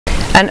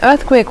An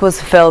earthquake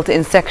was felt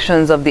in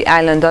sections of the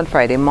island on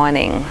Friday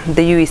morning.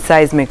 The UE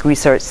Seismic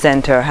Research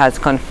Center has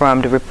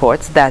confirmed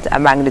reports that a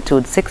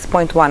magnitude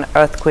 6.1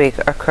 earthquake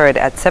occurred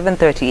at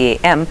 7:30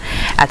 a.m.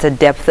 at a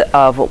depth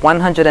of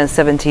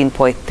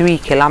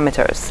 117.3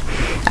 kilometers.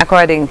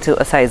 According to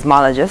a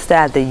seismologist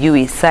at the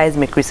UE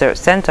Seismic Research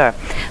Center,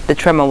 the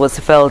tremor was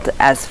felt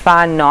as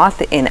far north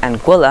in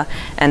Anguilla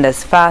and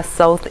as far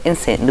south in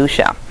St.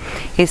 Lucia.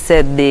 He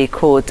said they,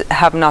 quote,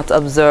 have not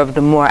observed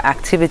more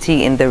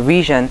activity in the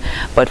region,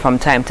 but from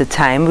time to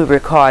time we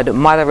record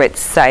moderate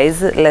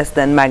size, less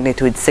than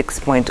magnitude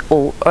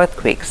 6.0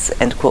 earthquakes,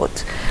 end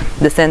quote.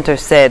 The center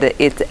said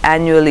it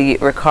annually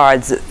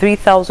records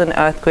 3,000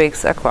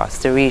 earthquakes across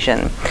the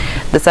region.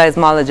 The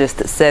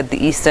seismologist said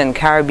the Eastern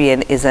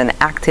Caribbean is an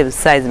active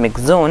seismic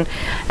zone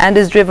and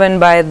is driven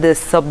by the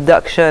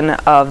subduction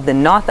of the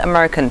North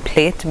American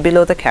plate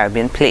below the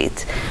Caribbean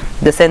plate.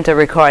 The center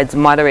records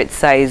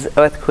moderate-size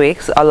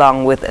earthquakes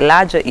along with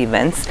larger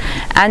events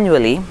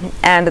annually,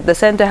 and the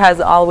center has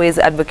always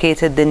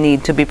advocated the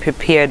need to be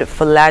prepared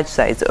for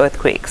large-size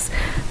earthquakes.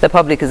 The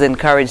public is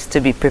encouraged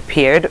to be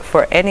prepared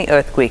for any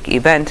earthquake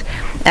event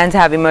and to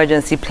have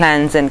emergency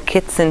plans and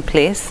kits in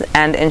place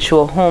and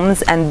ensure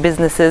homes and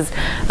businesses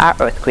are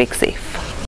earthquake safe.